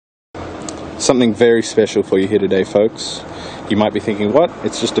Something very special for you here today, folks. You might be thinking, what?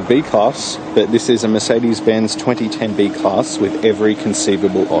 It's just a B-Class, but this is a Mercedes-Benz 2010 B-Class with every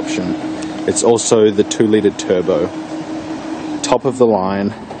conceivable option. It's also the 2-litre turbo. Top of the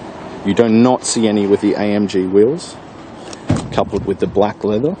line. You do not see any with the AMG wheels, coupled with the black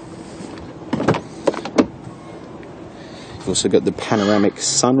leather. You've also got the panoramic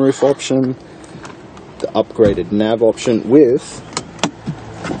sunroof option, the upgraded nav option with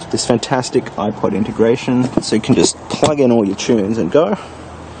this fantastic iPod integration, so you can just plug in all your tunes and go.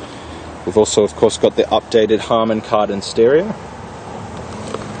 We've also, of course, got the updated Harman Kardon stereo,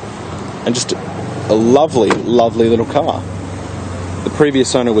 and just a lovely, lovely little car. The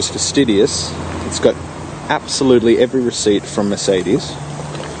previous owner was fastidious. It's got absolutely every receipt from Mercedes.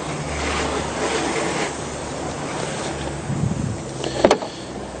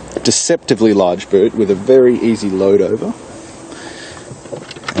 Deceptively large boot with a very easy load over.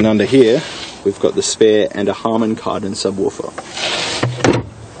 And under here, we've got the spare and a Harman Kardon subwoofer.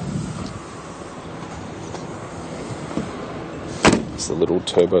 It's the little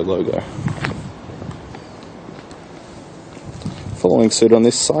turbo logo. Following suit on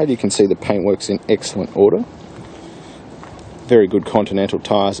this side, you can see the paintwork's in excellent order. Very good Continental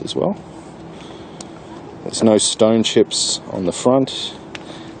tyres as well. There's no stone chips on the front.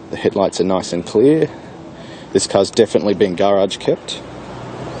 The headlights are nice and clear. This car's definitely been garage kept.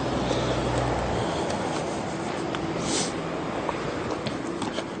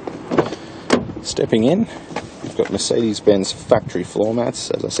 Stepping in, you've got Mercedes-Benz factory floor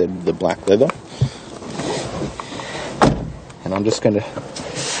mats, as I said, the black leather. And I'm just going to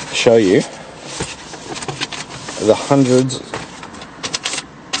show you the hundreds,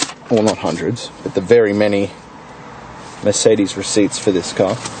 well, not hundreds, but the very many Mercedes receipts for this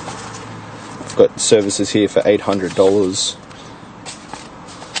car. I've got services here for $800.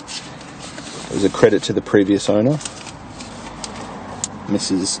 It was a credit to the previous owner,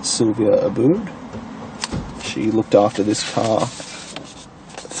 Mrs. Sylvia Aboud. She looked after this car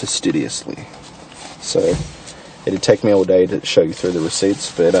fastidiously. So it'd take me all day to show you through the receipts,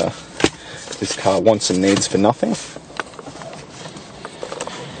 but this car wants and needs for nothing.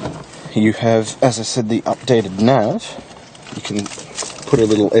 You have, as I said, the updated nav. You can put a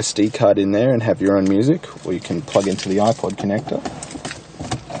little SD card in there and have your own music, or you can plug into the iPod connector.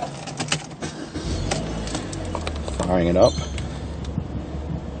 Firing it up.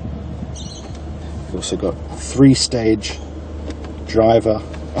 You've also got 3-stage driver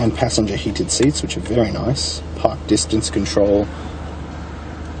and passenger heated seats, which are very nice. Park distance control,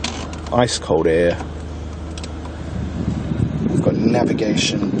 ice cold air. We've got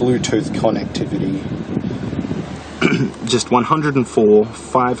navigation, Bluetooth connectivity. Just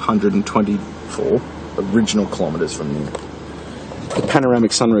 104,524 original kilometers from new. The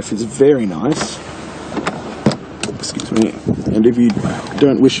panoramic sunroof is very nice. Excuse me. And if you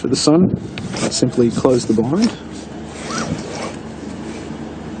don't wish for the sun, simply close the blind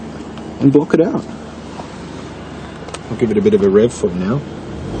and block it out. I'll give it a bit of a rev for you now.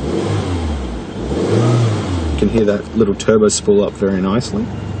 You can hear that little turbo spool up very nicely.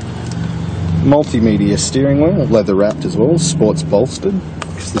 Multimedia steering wheel, leather wrapped as well, sports bolstered,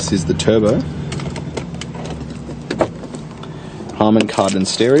 because this is the turbo. Harman Kardon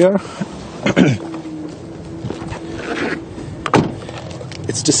stereo.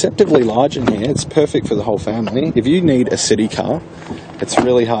 It's deceptively large in here. It's perfect for the whole family. If you need a city car, it's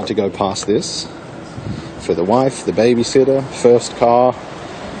really hard to go past this. For the wife, the babysitter, first car,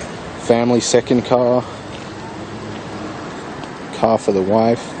 family second car, car for the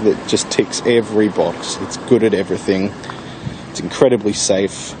wife, that just ticks every box. It's good at everything. It's incredibly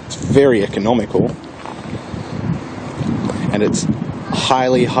safe. It's very economical. And it's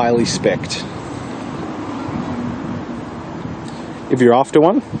highly, highly spec'd. If you're after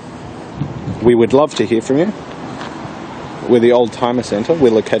one, we would love to hear from you. We're the Oldtimer Centre.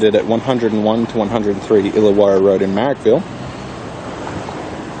 We're located at 101 to 103 Illawarra Road in Marrickville.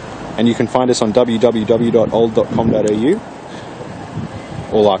 And you can find us on www.old.com.au.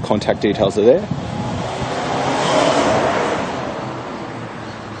 All our contact details are there.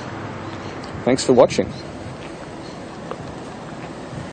 Thanks for watching.